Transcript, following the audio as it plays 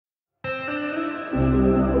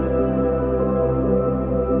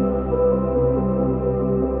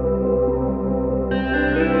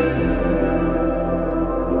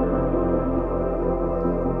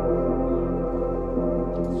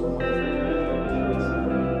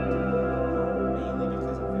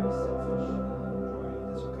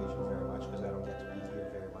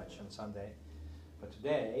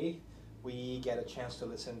Chance to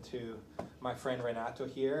listen to my friend Renato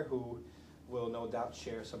here, who will no doubt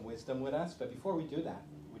share some wisdom with us. But before we do that,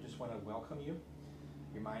 we just want to welcome you,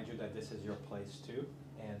 remind you that this is your place too,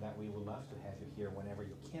 and that we would love to have you here whenever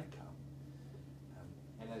you can come.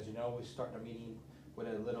 And as you know, we start our meeting with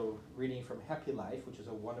a little reading from Happy Life, which is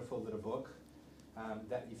a wonderful little book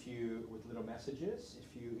that with little messages,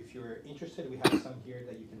 if you're interested, we have some here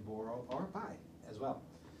that you can borrow or buy as well.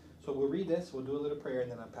 So we'll read this, we'll do a little prayer,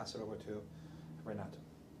 and then I'll pass it over to Renato.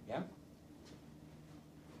 Yeah?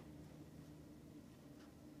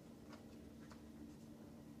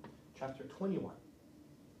 Chapter 21.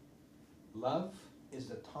 Love is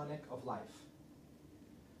the tonic of life.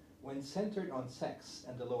 When centered on sex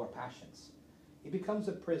and the lower passions, it becomes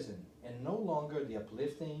a prison and no longer the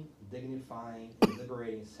uplifting, dignifying, and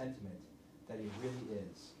liberating sentiment that it really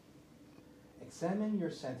is. Examine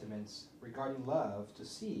your sentiments regarding love to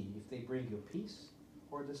see if they bring you peace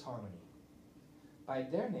or disharmony. By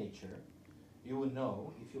their nature, you will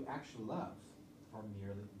know if you actually love or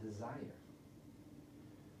merely desire.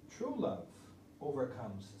 True love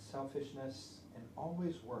overcomes selfishness and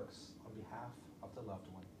always works on behalf of the loved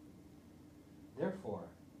one. Therefore,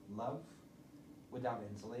 love without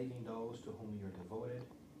enslaving those to whom you're devoted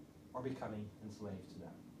or becoming enslaved to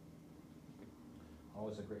them.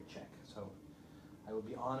 Always a great check. So I would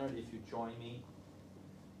be honored if you join me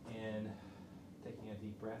in taking a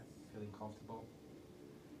deep breath, feeling comfortable,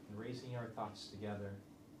 and raising our thoughts together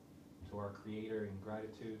to our Creator in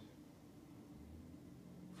gratitude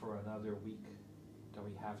for another week that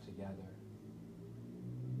we have together,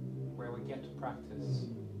 where we get to practice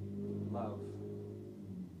love.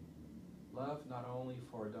 Love not only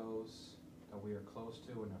for those that we are close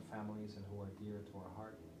to and our families and who are dear to our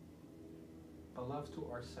heart, but love to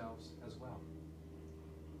ourselves as well.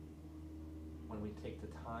 When we take the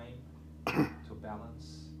time to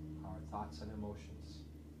balance our thoughts and emotions,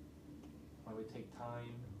 when we take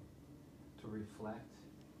time to reflect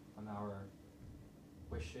on our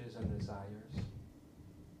wishes and desires,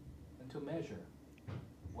 and to measure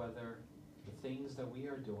whether the things that we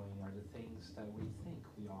are doing are the things that we think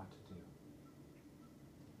we ought to do.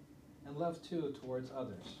 And love too towards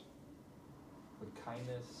others, with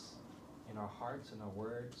kindness in our hearts and our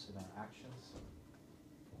words and our actions,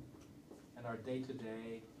 and our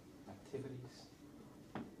day-to-day activities,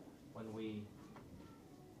 when we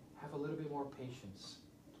have a little bit more patience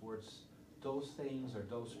towards those things or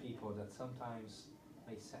those people that sometimes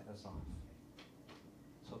may set us off.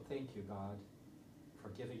 So thank you, God, for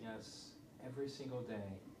giving us every single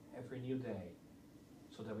day, every new day,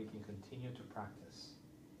 so that we can continue to practice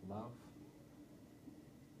love,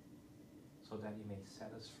 so that you may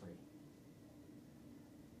set us free.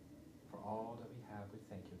 For all that we have, we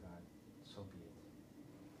thank you, God. So be it.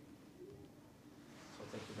 So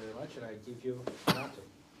thank you very much, and I give you Renato.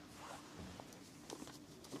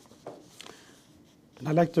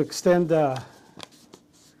 I'd like to extend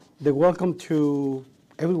the welcome to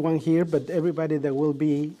everyone here, but everybody that will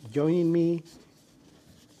be joining me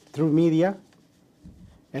through media.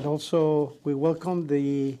 And also we welcome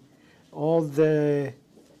all the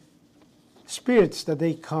spirits that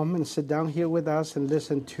they come and sit down here with us and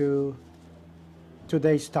listen to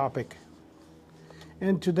today's topic.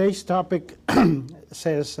 And today's topic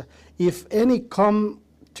says, if any come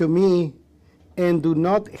to me and do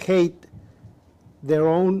not hate their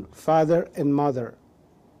own father and mother.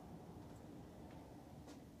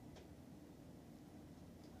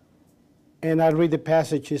 And I read the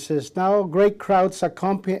passage. It says, now great crowds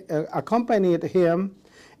accompanied him,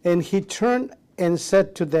 and he turned and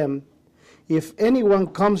said to them, if anyone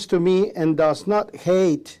comes to me and does not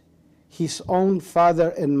hate his own father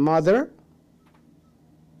and mother,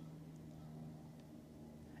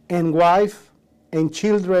 and wife, and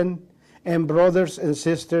children, and brothers and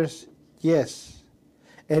sisters, yes,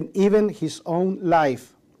 and even his own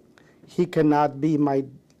life, he cannot be my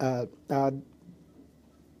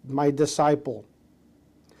disciple.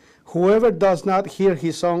 Whoever does not hear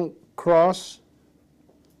his own cross,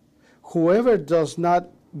 whoever does not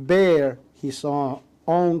bear his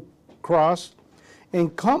own cross,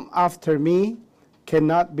 and come after me,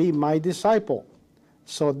 cannot be my disciple.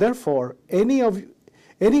 So therefore, any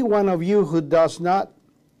one of you who does not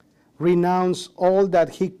renounce all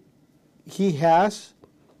that he has,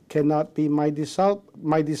 cannot be my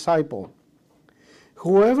disciple.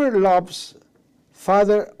 Whoever loves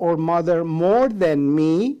father or mother more than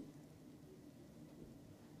me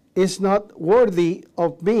is not worthy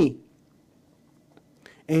of me.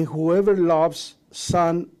 And whoever loves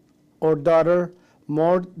son or daughter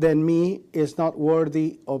more than me is not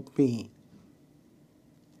worthy of me.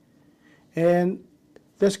 And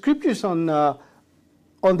the scriptures on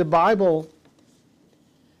the Bible,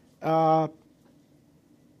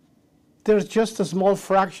 there's just a small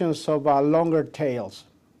fractions of longer tales.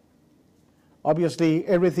 Obviously,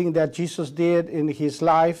 everything that Jesus did in his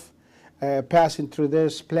life, passing through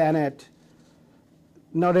this planet,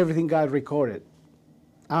 not everything got recorded.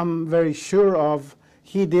 I'm very sure of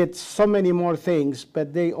he did so many more things,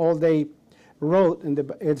 but they wrote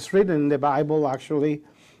it's written in the Bible actually,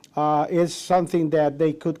 is something that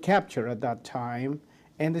they could capture at that time,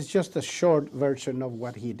 and it's just a short version of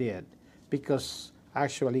what he did, because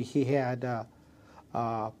actually he had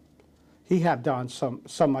done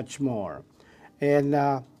so much more.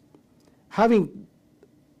 And having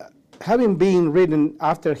been written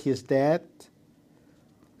after his death,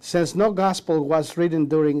 since no gospel was written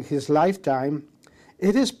during his lifetime,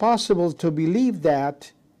 it is possible to believe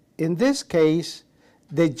that, in this case,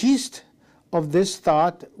 the gist of this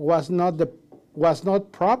thought was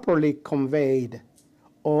not properly conveyed,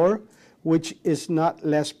 or, which is not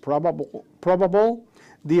less probable,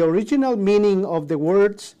 the original meaning of the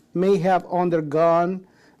words may have undergone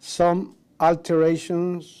some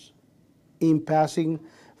alterations in passing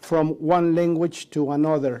from one language to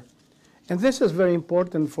another. And this is very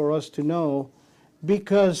important for us to know,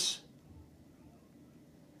 because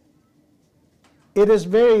it is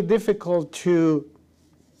very difficult to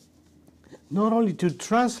not only to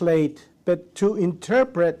translate, but to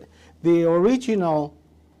interpret the original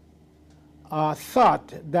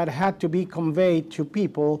thought that had to be conveyed to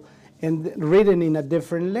people and written in a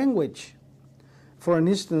different language. For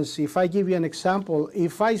instance, if I give you an example,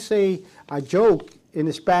 if I say a joke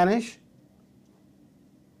in Spanish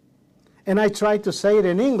and I try to say it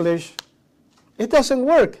in English, it doesn't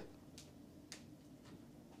work.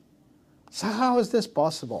 So how is this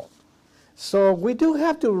possible? So we do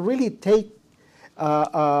have to really take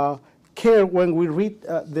care when we read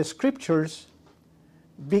the scriptures,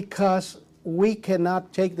 because we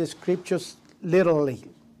cannot take the scriptures literally.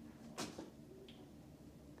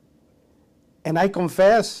 And I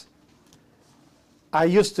confess, I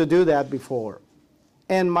used to do that before.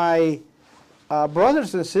 And my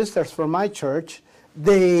brothers and sisters from my church,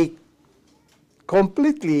 they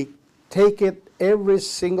completely take it, every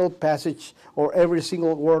single passage or every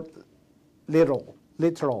single word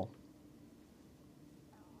literal.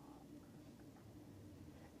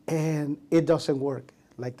 And it doesn't work,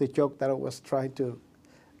 like the joke that I was trying to,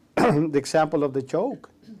 the example of the joke.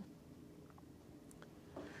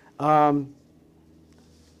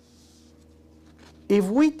 If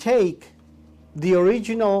we take the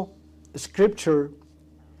original scripture,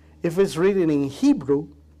 if it's written in Hebrew,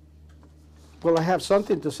 well, I have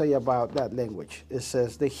something to say about that language. It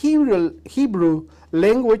says, the Hebrew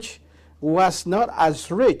language was not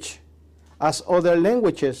as rich as other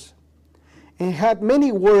languages and had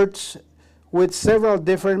many words with several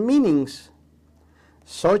different meanings.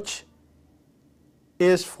 Such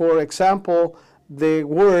is, for example, the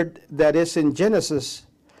word that is in Genesis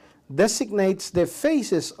designates the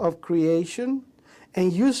phases of creation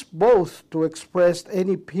and used both to express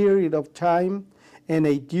any period of time and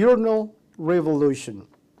a diurnal revolution.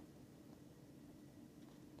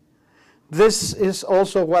 This is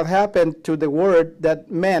also what happened to the word that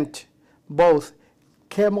meant both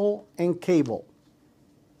camel and cable.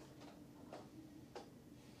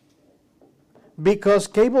 Because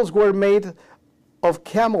cables were made of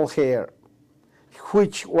camel hair,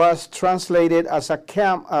 which was translated as a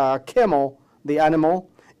camel, the animal,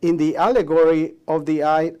 in the allegory of the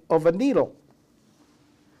eye of a needle.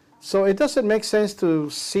 So it doesn't make sense to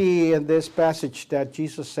see in this passage that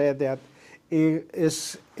Jesus said that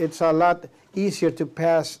it's a lot easier to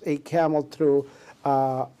pass a camel through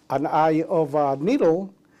an eye of a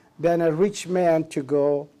needle than a rich man to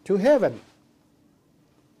go to heaven.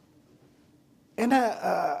 And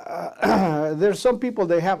there's some people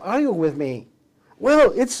that have argued with me.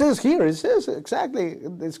 Well, it says here, it says exactly,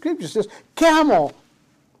 the scripture says camel,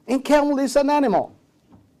 and camel is an animal.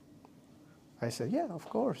 I said, yeah, of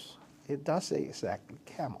course, it does say exactly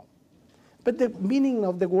camel. But the meaning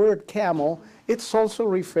of the word camel, it's also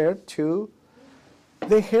referred to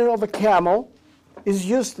the hair of a camel is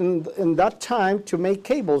used in that time to make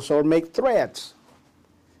cables or make threads.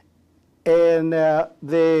 And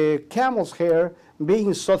the camel's hair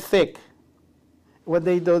being so thick what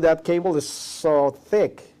they do, that cable is so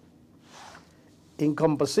thick in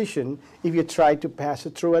composition. If you try to pass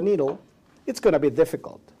it through a needle, it's going to be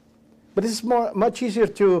difficult. But it's much easier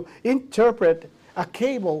to interpret a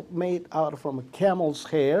cable made out from a camel's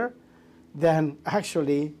hair than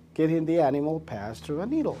actually getting the animal passed through a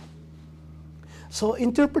needle. So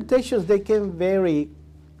interpretations, they can vary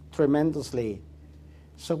tremendously.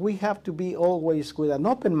 So we have to be always with an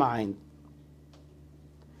open mind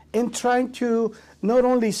and trying to not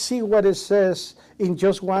only see what it says in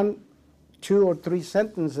just 1, 2, or 3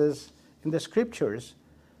 sentences in the scriptures,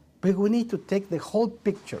 but we need to take the whole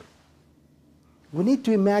picture. We need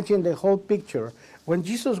to imagine the whole picture. When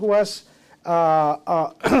Jesus was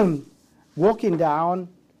walking down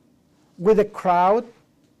with a crowd,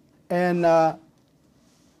 and a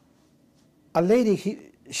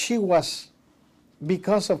lady, she was,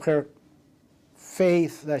 because of her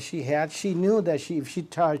faith that she had, she knew that if she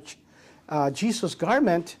touched Jesus'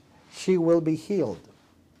 garment, she will be healed.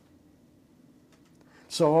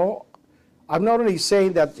 So I'm not only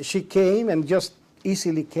saying that she came and just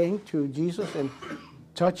easily came to Jesus and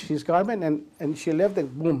touched his garment, and she left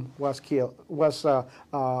and boom, was cured.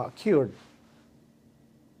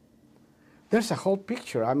 There's a whole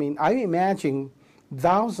picture. I mean, I imagine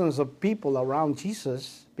thousands of people around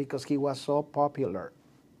Jesus because he was so popular.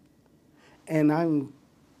 And I'm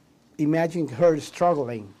imagining her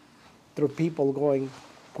struggling through people going,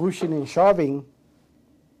 pushing and shoving,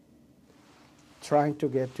 trying to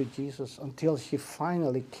get to Jesus until she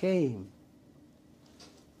finally came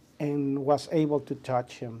and was able to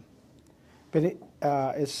touch him. But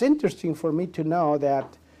it's interesting for me to know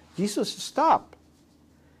that Jesus stopped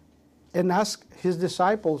and asked his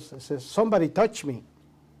disciples, says, somebody touch me.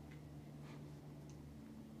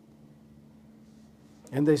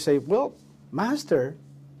 And they say, well, Master,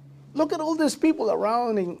 look at all these people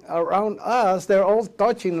around us. They're all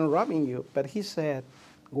touching and rubbing you. But he said,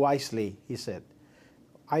 wisely, he said,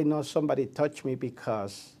 I know somebody touched me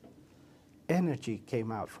because energy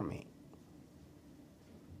came out from me.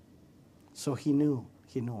 So he knew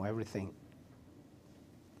everything.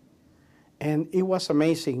 And it was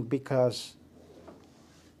amazing because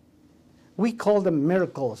we call them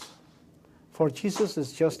miracles. For Jesus,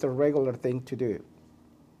 it's just a regular thing to do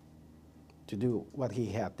what he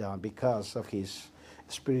had done because of his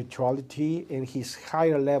spirituality and his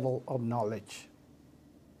higher level of knowledge.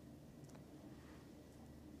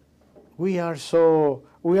 We are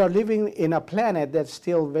living in a planet that's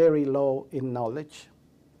still very low in knowledge,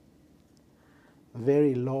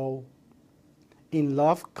 very low in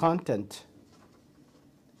love content.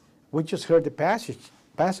 We just heard the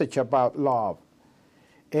passage about love.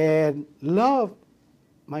 And love,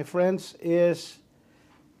 my friends, is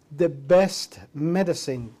the best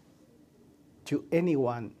medicine to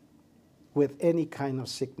anyone with any kind of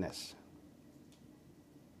sickness.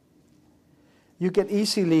 You can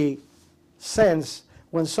easily sense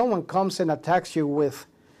when someone comes and attacks you with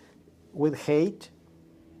hate,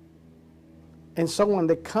 and someone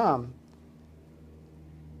that comes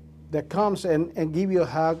and give you a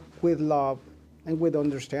hug with love and with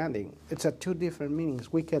understanding. It's a 2 different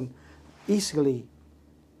meanings. We can easily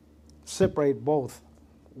separate both,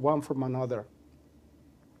 one from another.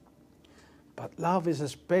 But love is a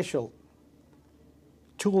special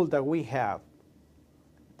tool that we have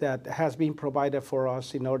that has been provided for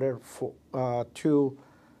us in order to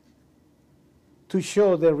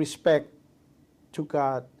show the respect to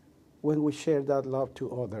God when we share that love to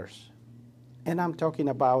others. And I'm talking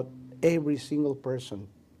about every single person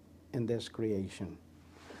in this creation.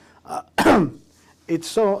 It's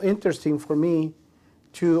so interesting for me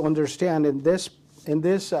to understand in this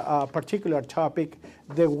particular topic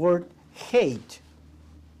the word hate.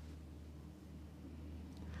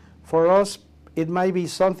 For us, it might be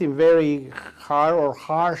something very hard or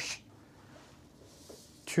harsh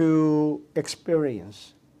to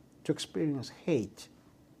experience hate.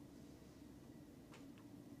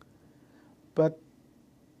 But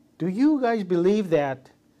do you guys believe that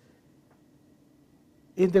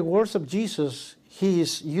in the words of Jesus, he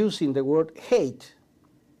is using the word hate,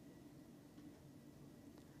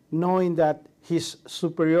 knowing that his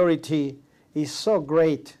superiority is so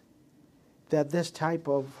great that this type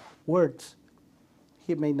of words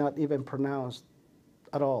he may not even pronounce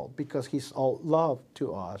at all because he's all love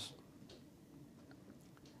to us?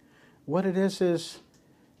 What it is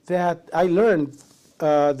that I learned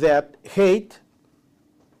that hate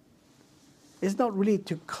is not really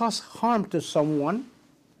to cause harm to someone,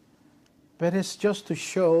 but it's just to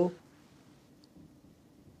show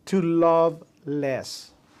to love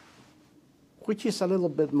less, which is a little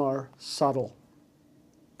bit more subtle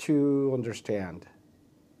to understand.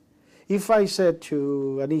 If I said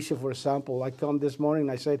to Anicio, for example, I come this morning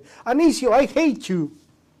and I said, Anicio, I hate you.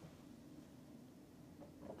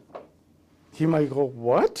 He might go,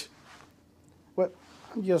 what? Well,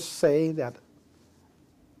 I'm just saying that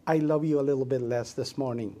I love you a little bit less this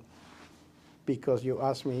morning because you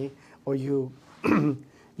asked me, or you're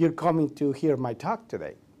coming to hear my talk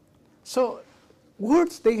today. So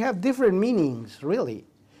words, they have different meanings, really.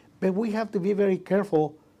 But we have to be very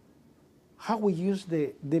careful how we use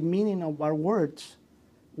the meaning of our words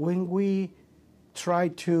when we try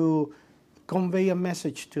to convey a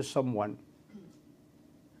message to someone.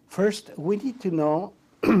 First, we need to know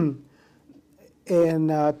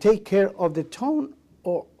and take care of the tone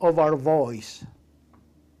of our voice,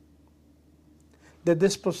 the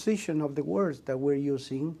disposition of the words that we're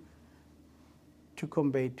using to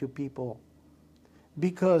convey to people.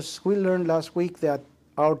 Because we learned last week that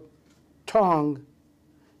our tongue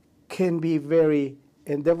can be very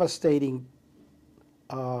and devastating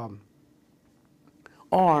arm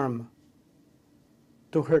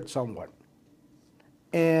to hurt someone.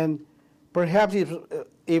 And perhaps if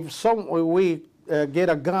we get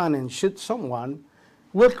a gun and shoot someone,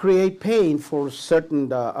 we'll create pain for certain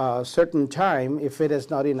time if it is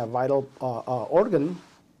not in a vital organ,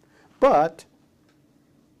 but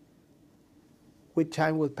with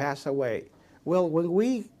time will pass away. Well, when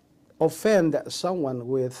we offend someone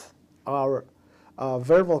with our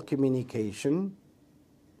verbal communication,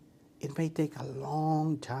 it may take a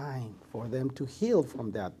long time for them to heal from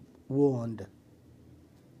that wound.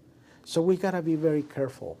 So we gotta be very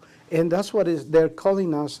careful. And that's what they're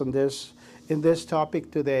calling us on this, in this topic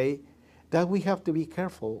today, that we have to be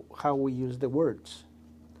careful how we use the words.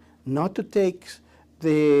 Not to take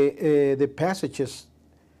the passages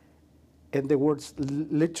and the words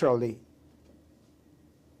literally,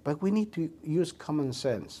 but we need to use common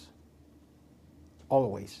sense,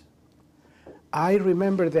 always. I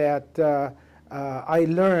remember that I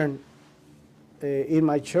learned in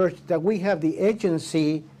my church that we have the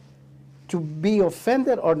agency to be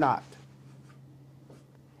offended or not.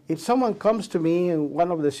 If someone comes to me, and one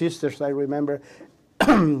of the sisters I remember,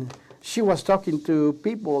 she was talking to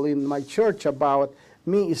people in my church about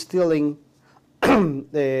me stealing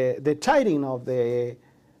the tithing of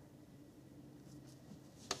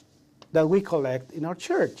that we collect in our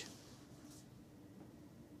church.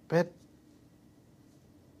 But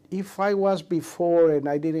if I was before and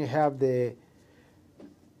I didn't have the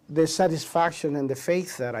satisfaction and the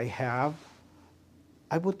faith that I have,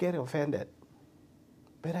 I would get offended.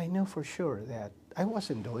 But I know for sure that I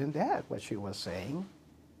wasn't doing that, what she was saying.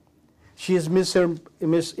 She is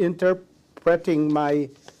misinterpreting my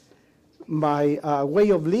way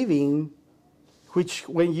of living, which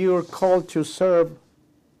when you're called to serve,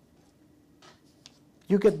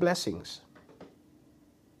 you get blessings.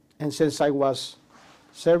 And since I was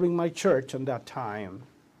serving my church on that time,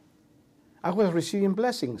 I was receiving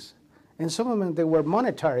blessings. And some of them, they were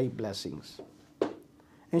monetary blessings.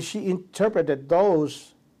 And she interpreted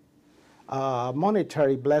those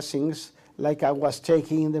monetary blessings like I was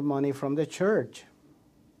taking the money from the church,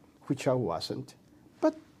 which I wasn't.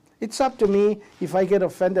 But it's up to me if I get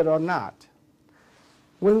offended or not.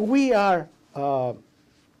 When we are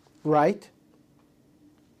right,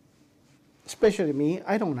 especially me,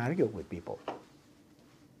 I don't argue with people.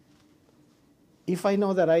 If I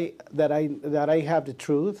know that I have the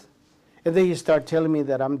truth, and they start telling me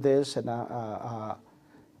that I'm this and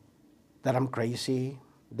that I'm crazy,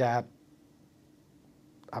 that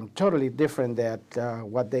I'm totally different than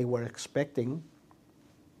what they were expecting,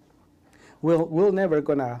 we're never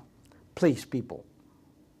gonna please people.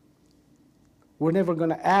 We're never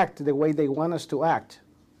gonna act the way they want us to act.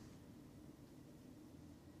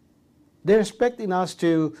 They're expecting us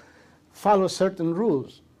to follow certain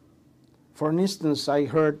rules. For instance, I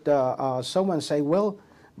heard someone say, well,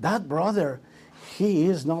 that brother, he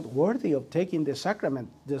is not worthy of taking the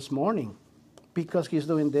sacrament this morning because he's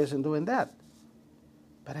doing this and doing that.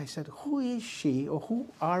 But I said, who is she or who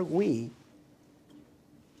are we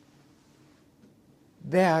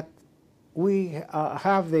that we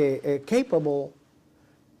have the capable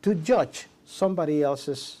to judge somebody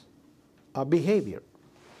else's behavior?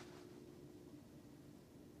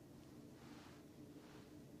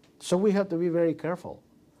 So we have to be very careful.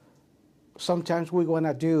 Sometimes we want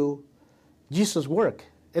to do Jesus' work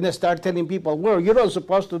and start telling people, well, you're not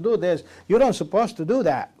supposed to do this, you're not supposed to do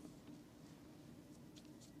that.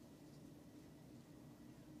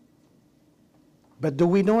 But do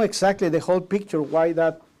we know exactly the whole picture why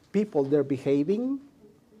that people they're behaving?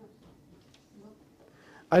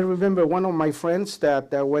 I remember one of my friends that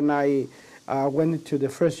when I went into the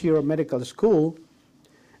first year of medical school,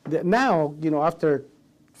 Now, after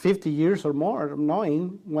 50 years or more of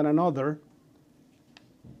knowing one another,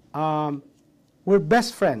 we're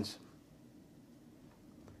best friends.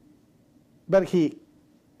 But he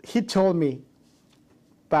told me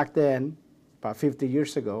back then, about 50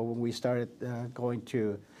 years ago, when we started going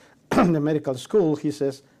to the medical school, he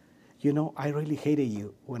says, I really hated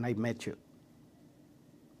you when I met you.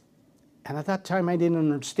 And at that time, I didn't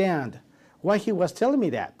understand why he was telling me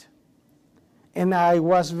that. And I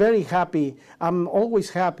was very happy. I'm always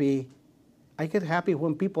happy. I get happy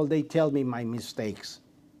when they tell me my mistakes,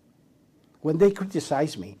 when they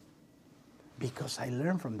criticize me, because I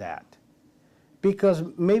learn from that. Because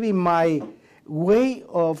maybe my way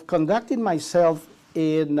of conducting myself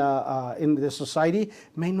in the society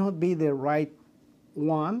may not be the right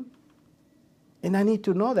one. And I need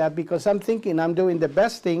to know that, because I'm thinking I'm doing the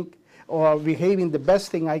best thing or behaving the best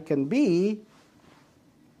thing I can be,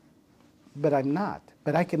 but I'm not.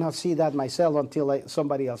 But I cannot see that myself until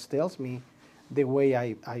somebody else tells me the way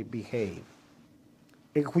I behave,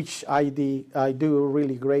 which I do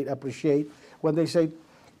really great appreciate when they say,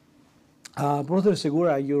 Brother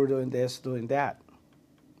Segura, you're doing this, doing that.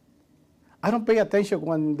 I don't pay attention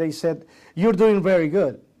when they said, you're doing very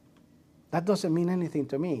good. That doesn't mean anything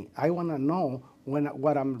to me. I want to know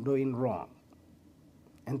what I'm doing wrong.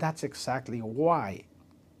 And that's exactly why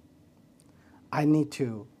I need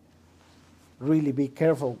to really be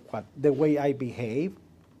careful the way I behave,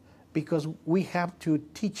 because we have to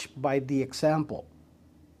teach by the example,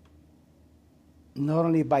 not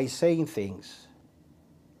only by saying things.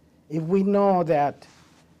 If we know that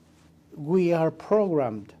we are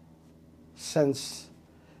programmed since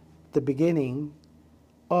the beginning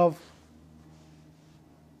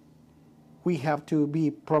we have to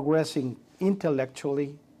be progressing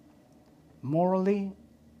intellectually, morally,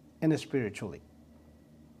 and spiritually.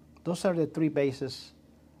 Those are the three bases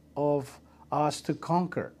of us to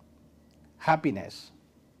conquer happiness.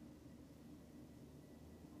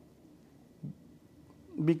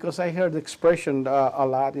 Because I heard the expression a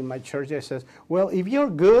lot in my church that says, well, if you're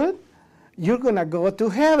good, you're going to go to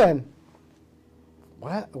heaven.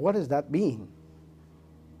 What does that mean?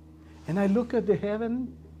 And I look at the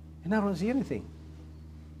heaven and I don't see anything.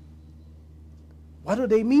 What do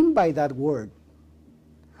they mean by that word?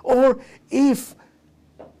 Or if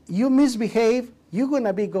you misbehave, you're going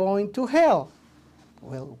to be going to hell.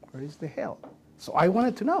 Well, where is the hell? So I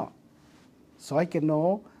wanted to know, so I can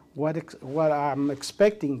know what I'm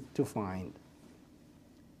expecting to find.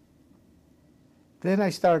 Then I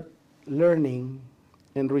start learning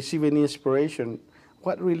and receiving inspiration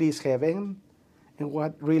what really is heaven and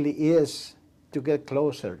what really is to get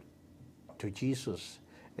closer to Jesus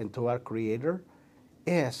and to our Creator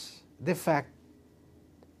is the fact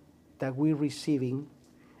that we're receiving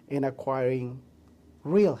and acquiring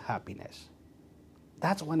real happiness.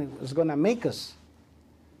 That's when it's going to make us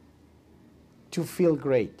to feel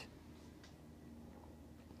great.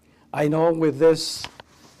 I know with this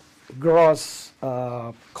gross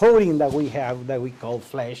coating that we have, that we call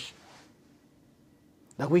flesh,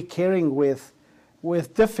 that we're carrying with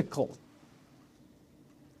difficult,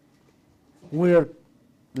 we're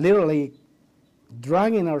literally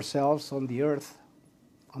dragging ourselves on the earth,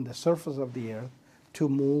 on the surface of the earth, to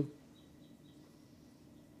move.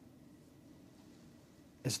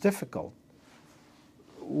 It's difficult.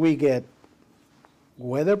 We get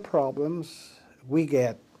weather problems, we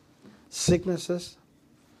get sicknesses,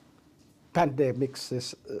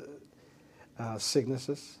 pandemics,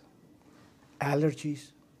 sicknesses,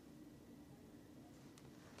 allergies.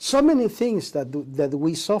 So many things that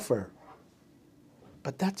we suffer.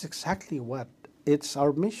 But that's exactly what it's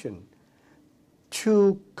our mission,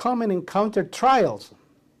 to come and encounter trials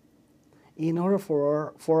in order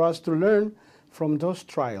for us to learn from those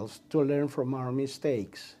trials, to learn from our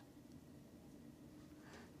mistakes,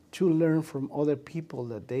 to learn from other people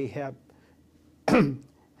that they have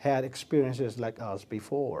had experiences like us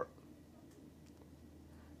before.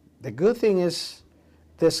 The good thing is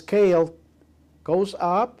the scale goes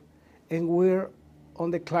up and we're on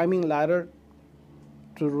the climbing ladder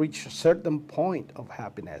to reach a certain point of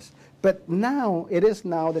happiness. But now, it is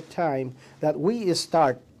now the time that we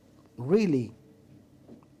start really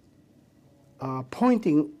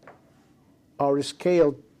pointing our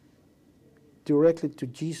scale directly to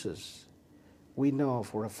Jesus. We know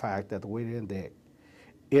for a fact that we're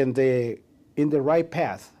in the right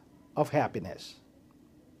path of happiness.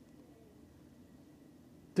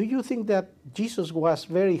 Do you think that Jesus was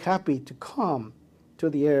very happy to come to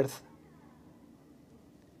the earth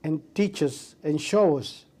and teach us and show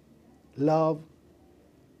us love,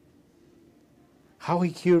 how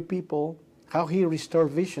he cured people, how he restored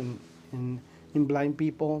vision in blind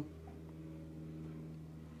people.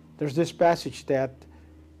 There's this passage that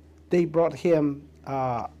they brought him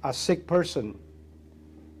a sick person.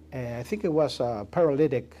 I think it was a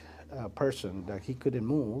paralytic person that he couldn't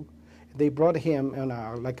move. They brought him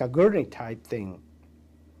on like a gurney type thing.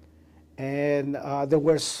 And there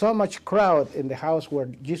was so much crowd in the house where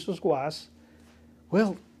Jesus was.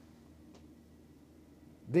 Well,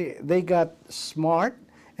 they got smart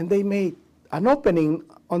and they made an opening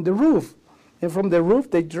on the roof. And from the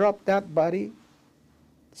roof, they dropped that body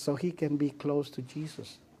so he can be close to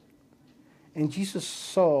Jesus. And Jesus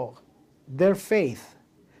saw their faith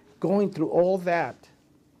going through all that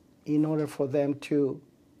in order for them to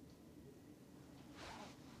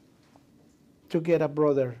get a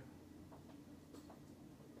brother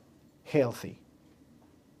healthy.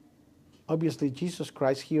 Obviously, Jesus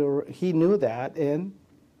Christ, he knew that, and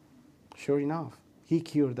sure enough, he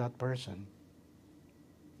cured that person.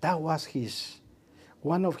 That was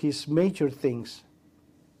one of his major things.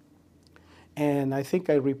 And I think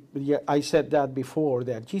I said that before,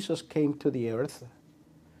 that Jesus came to the earth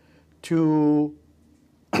to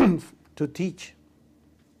to teach.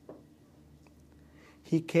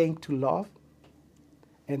 He came to love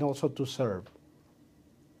and also to serve.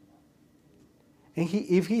 And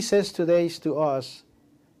if he says today to us,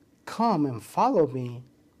 come and follow me,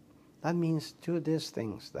 that means do these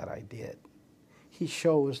things that I did. He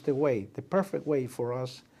shows the way, the perfect way for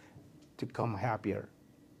us to come happier.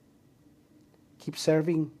 Keep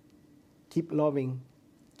serving, keep loving,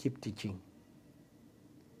 keep teaching.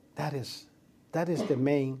 That is the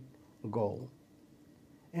main goal.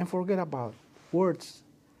 And forget about words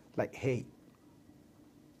like hate.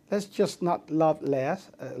 Let's just not love less,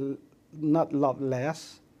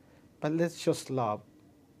 but let's just love,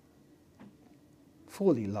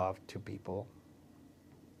 fully love to people.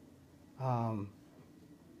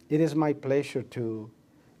 It is my pleasure to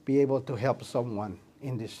be able to help someone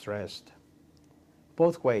in distress,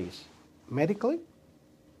 both ways, medically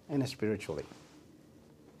and spiritually.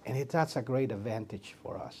 And that's a great advantage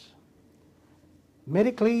for us.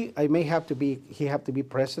 Medically, he have to be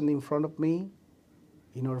present in front of me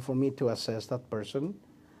in order for me to assess that person.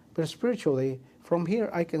 But spiritually, from here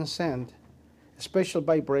I can send a special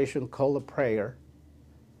vibration called a prayer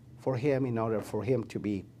for him in order for him to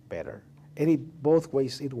be better. And both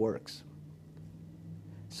ways it works.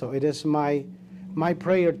 So it is my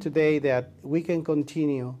prayer today that we can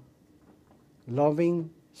continue loving,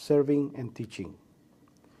 serving, and teaching.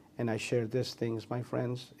 And I share these things, my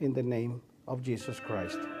friends, in the name of Jesus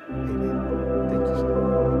Christ. Amen.